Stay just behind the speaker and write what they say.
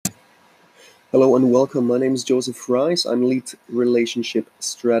Hello and welcome. My name is Joseph Rice. I'm lead relationship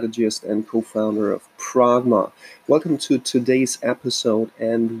strategist and co-founder of Pragma. Welcome to today's episode,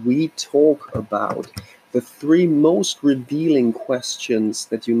 and we talk about the three most revealing questions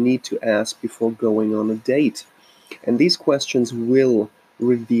that you need to ask before going on a date. And these questions will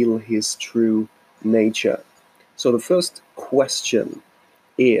reveal his true nature. So the first question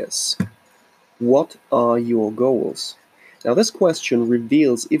is, what are your goals? Now, this question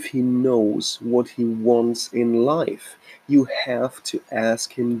reveals if he knows what he wants in life. You have to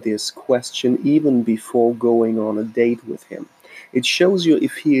ask him this question even before going on a date with him. It shows you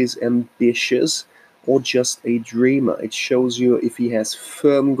if he is ambitious or just a dreamer. It shows you if he has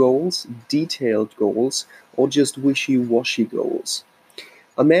firm goals, detailed goals, or just wishy-washy goals.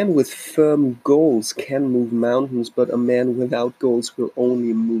 A man with firm goals can move mountains, but a man without goals will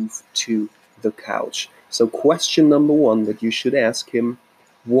only move to the couch. So question number one that you should ask him,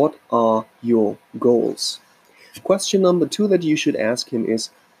 what are your goals? Question number two that you should ask him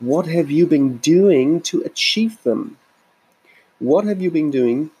is, what have you been doing to achieve them? What have you been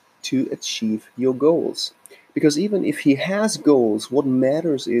doing to achieve your goals? Because even if he has goals, what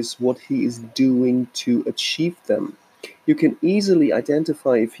matters is what he is doing to achieve them. You can easily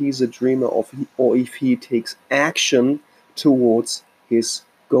identify if he's a dreamer or if he takes action towards his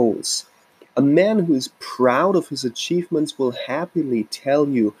goals. A man who is proud of his achievements will happily tell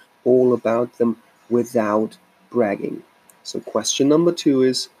you all about them without bragging. So question number two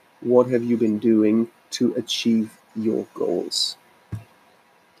is, what have you been doing to achieve your goals?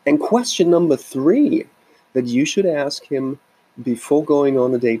 And question number three that you should ask him before going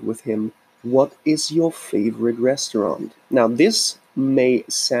on a date with him, what is your favorite restaurant? Now, this may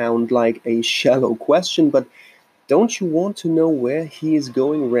sound like a shallow question, but don't you want to know where he is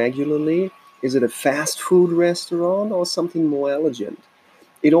going regularly? Is it a fast food restaurant or something more elegant?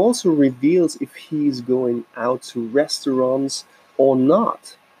 It also reveals if he is going out to restaurants or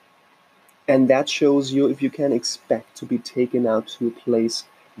not. And that shows you if you can expect to be taken out to a place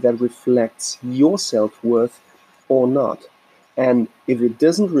that reflects your self-worth or not. And if it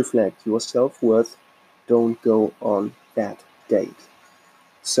doesn't reflect your self-worth, don't go on that date.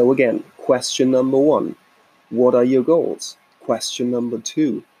 So again, question number one, what are your goals? Question number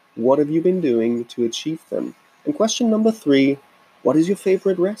two, what have you been doing to achieve them? And question number three, what is your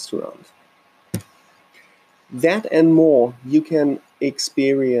favorite restaurant? That and more you can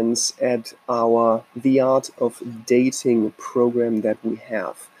experience at our The Art of Dating program that we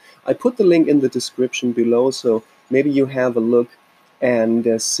have. I put the link in the description below, so maybe you have a look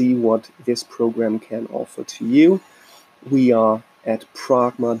and see what this program can offer to you. We are at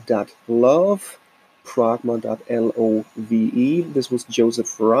pragma.love, pragma.love. This was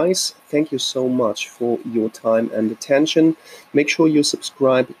Joseph Rice. Thank you so much for your time and attention. Make sure you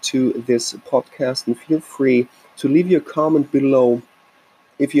subscribe to this podcast and feel free to leave your comment below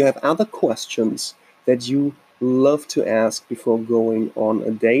if you have other questions that you love to ask before going on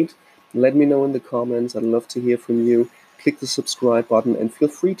a date. Let me know in the comments. I'd love to hear from you. Click the subscribe button and feel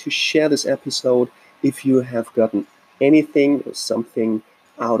free to share this episode if you have gotten anything or something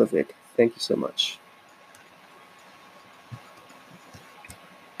out of it. Thank you so much.